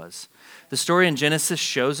ever was. The story in Genesis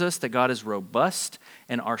shows us that God is robust,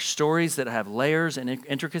 and our stories that have layers and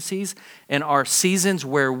intricacies, and our seasons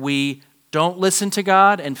where we don't listen to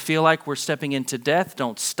God and feel like we're stepping into death,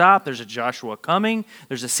 don't stop. There's a Joshua coming.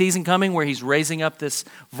 There's a season coming where he's raising up this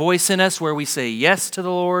voice in us where we say yes to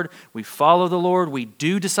the Lord. We follow the Lord. We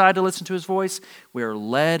do decide to listen to his voice. We are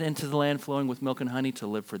led into the land flowing with milk and honey to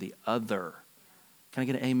live for the other. Can I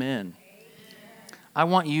get an amen? I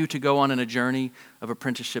want you to go on in a journey of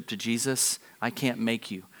apprenticeship to Jesus. I can't make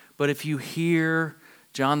you. But if you hear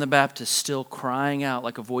John the Baptist still crying out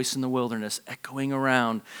like a voice in the wilderness, echoing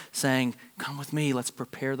around, saying, come with me, let's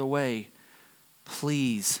prepare the way,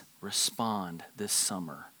 please respond this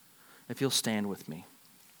summer. If you'll stand with me.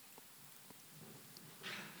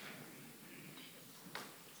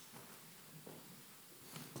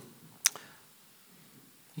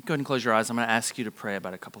 You go ahead and close your eyes. I'm going to ask you to pray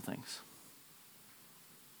about a couple things.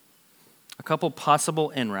 A couple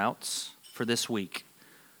possible en routes for this week.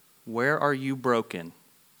 Where are you broken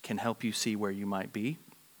can help you see where you might be.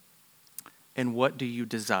 And what do you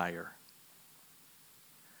desire?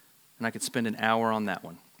 And I could spend an hour on that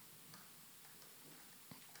one.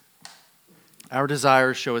 Our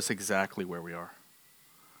desires show us exactly where we are.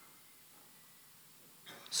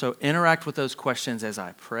 So interact with those questions as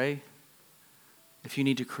I pray. If you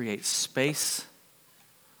need to create space,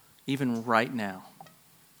 even right now.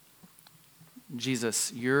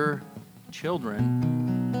 Jesus, your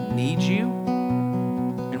children need you,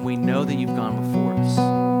 and we know that you've gone before us.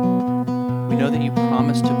 We know that you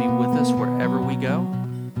promise to be with us wherever we go.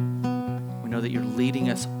 We know that you're leading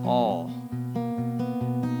us all.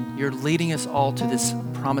 You're leading us all to this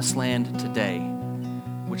promised land today,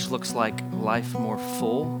 which looks like life more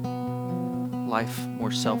full, life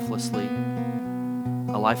more selflessly,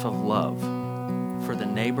 a life of love for the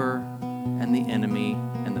neighbor and the enemy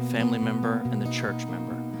and the family member and the church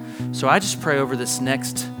member. So I just pray over this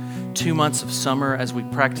next 2 months of summer as we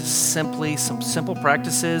practice some simple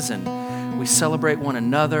practices, and we celebrate one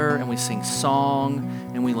another, and we sing song,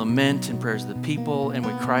 and we lament in prayers of the people, and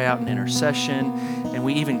we cry out in intercession, and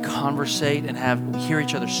we even conversate and we hear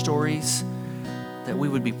each other's stories, that we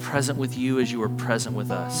would be present with you as you were present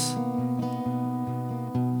with us.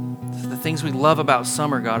 The things we love about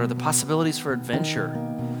summer, God, are the possibilities for adventure,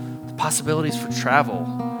 the possibilities for travel.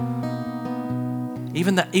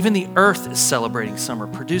 Even the earth is celebrating summer,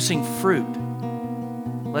 producing fruit.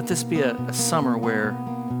 Let this be a summer where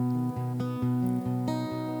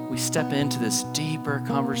we step into this deeper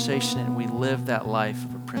conversation and we live that life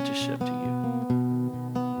of apprenticeship to you.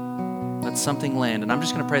 Let something land. And I'm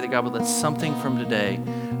just going to pray that God would let something from today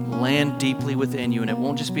land deeply within you. And it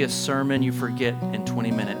won't just be a sermon you forget in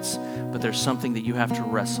 20 minutes, but there's something that you have to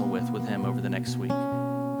wrestle with him over the next week.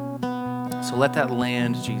 So let that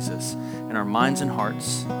land, Jesus, in our minds and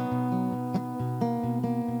hearts.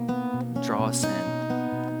 Draw us in.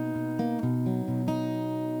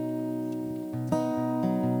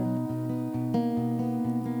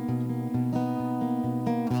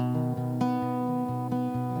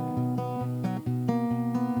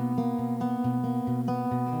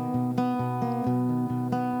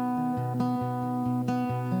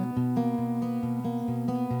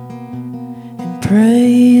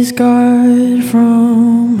 Praise God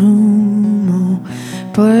from whom all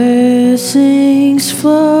blessings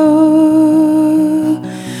flow.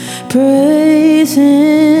 Praise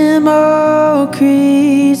Him, all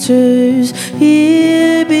creatures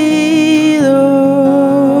here below.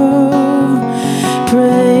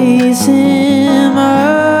 Praise Him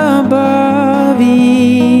above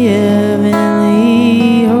the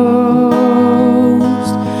heavenly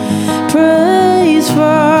host. Praise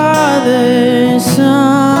Father,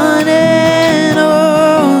 Son, and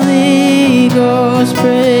Holy Ghost.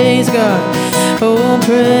 Praise God. Oh,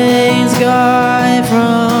 praise God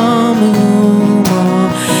from whom all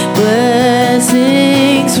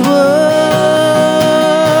blessings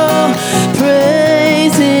flow.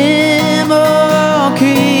 Praise Him, all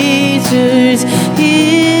creatures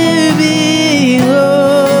here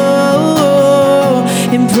below.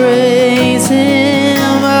 And praise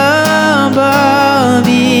Him above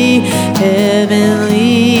the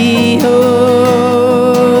heavenly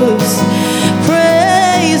hosts.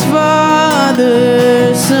 Praise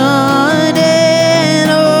Father, Son, and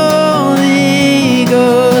Holy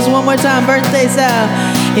Ghost. One more time, birthday sound.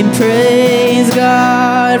 And praise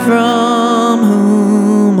God from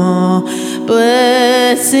whom all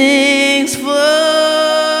blessings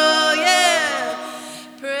flow. Yeah.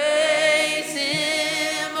 Praise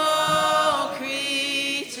Him, all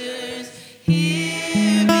creatures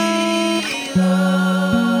here below.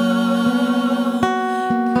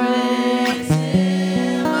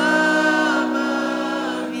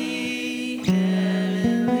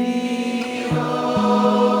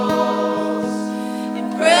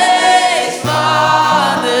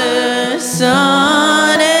 Father,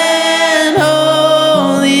 Son, and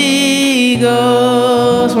Holy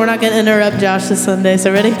Ghost. We're not going to interrupt Josh this Sunday,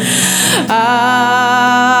 so ready? Amen.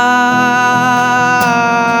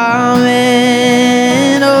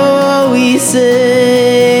 Oh, we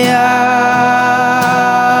say amen.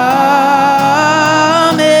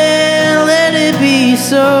 Let it be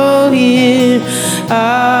so here.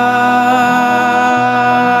 Amen.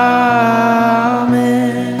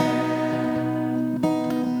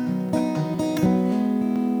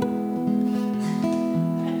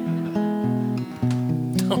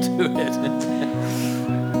 Don't do it.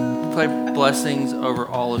 Pray blessings over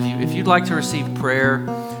all of you. If you'd like to receive prayer,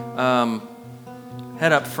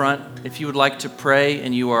 head up front. If you would like to pray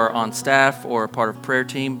and you are on staff or a part of prayer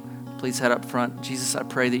team, please head up front. Jesus, I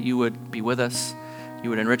pray that you would be with us, you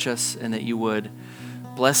would enrich us, and that you would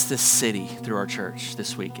bless this city through our church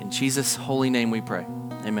this week. In Jesus' holy name we pray.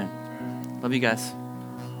 Amen. Love you guys.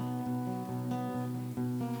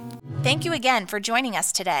 Thank you again for joining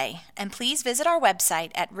us today, and please visit our website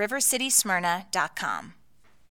at rivercitysmyrna.com.